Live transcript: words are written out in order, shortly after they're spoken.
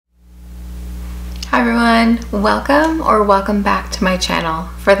Hi everyone, welcome back to my channel.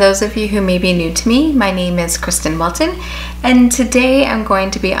 For those of you who may be new to me, my name is Kristin Welton, and today I'm going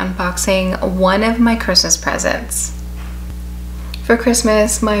to be unboxing one of my Christmas presents. For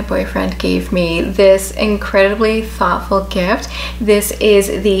Christmas, my boyfriend gave me this incredibly thoughtful gift. This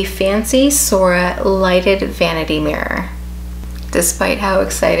is the FANCII SORA lighted vanity mirror. Despite how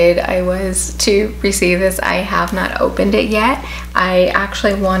excited I was to receive this, I have not opened it yet. I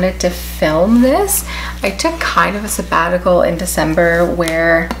actually wanted to film this. I took kind of a sabbatical in December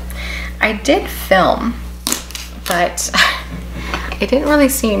where I did film, but it didn't really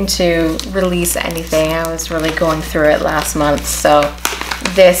seem to release anything. I was really going through it last month, so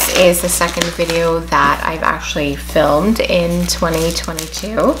this is the second video that I've actually filmed in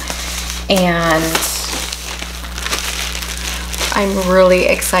 2022, and I'm really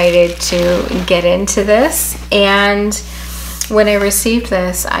excited to get into this. And when I received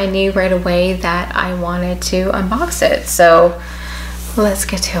this, I knew right away that I wanted to unbox it. So let's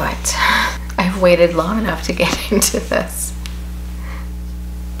get to it. I've waited long enough to get into this.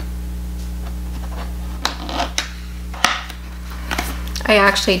 I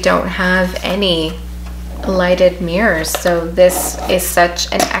actually don't have any lighted mirrors, so this is such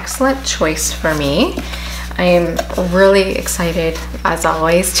an excellent choice for me. I am really excited, as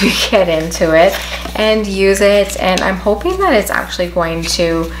always, to get into it and use it, and I'm hoping that it's actually going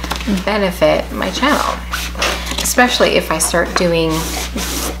to benefit my channel, especially if I start doing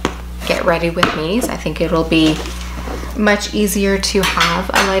get ready with me's. I think it'll be much easier to have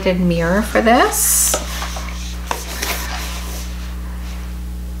a lighted mirror for this.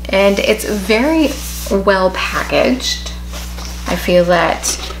 And it's very well packaged. I feel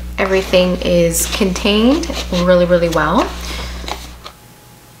that everything is contained really well.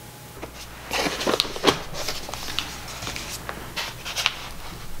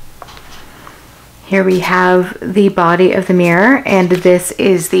 Here we have the body of the mirror, and this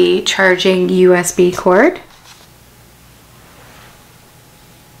is the charging USB cord.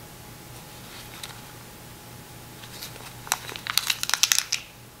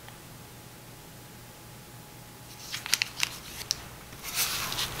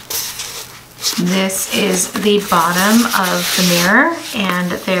 This is the bottom of the mirror,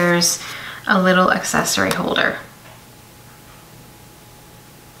 and there's a little accessory holder.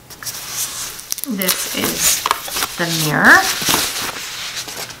 This is the mirror.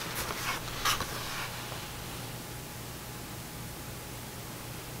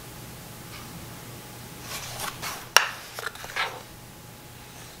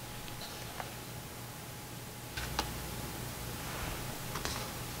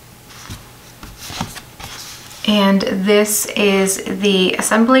 And this is the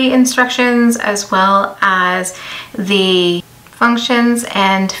assembly instructions, as well as the functions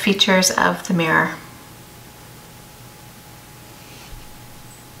and features of the mirror.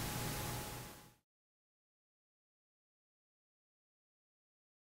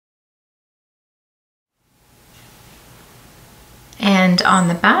 And on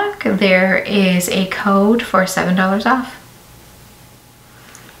the back, there is a code for $7 off.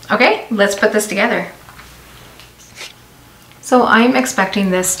 Okay, let's put this together. So I'm expecting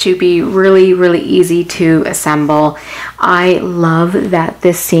this to be really easy to assemble. I love that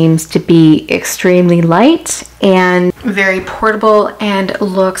this seems to be extremely light and very portable, and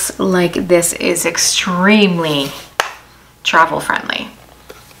looks like this is extremely travel friendly.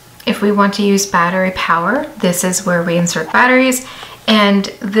 If we want to use battery power, this is where we insert batteries, and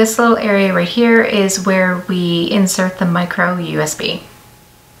this little area right here is where we insert the micro USB.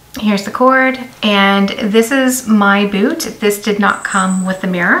 Here's the cord, and this is my boot. This did not come with the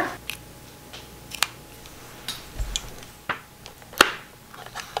mirror.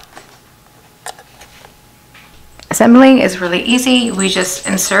 Assembling is really easy. We just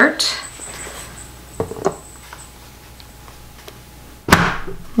insert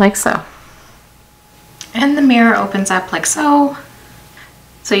like so. And the mirror opens up like so.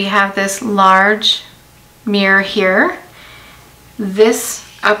 So you have this large mirror here. This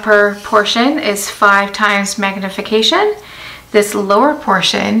upper portion is 5 times magnification. This lower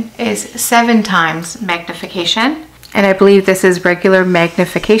portion is 7 times magnification. And I believe this is regular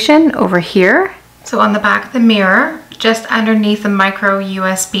magnification over here. So on the back of the mirror, just underneath the micro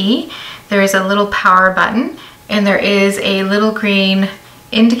USB, there is a little power button, and there is a little green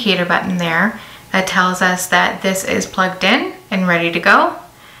indicator button there that tells us that this is plugged in and ready to go.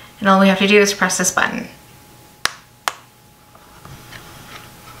 And all we have to do is press this button.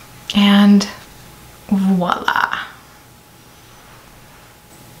 And voila.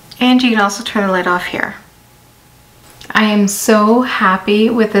 And you can also turn the light off here. I am so happy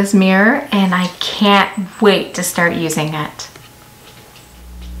with this mirror and I can't wait to start using it.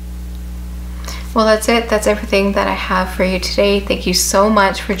 Well, that's it. That's everything that I have for you today. Thank you so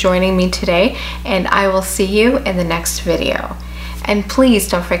much for joining me today, and I will see you in the next video. And please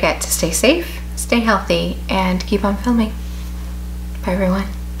don't forget to stay safe, stay healthy, and keep on filming. Bye, everyone.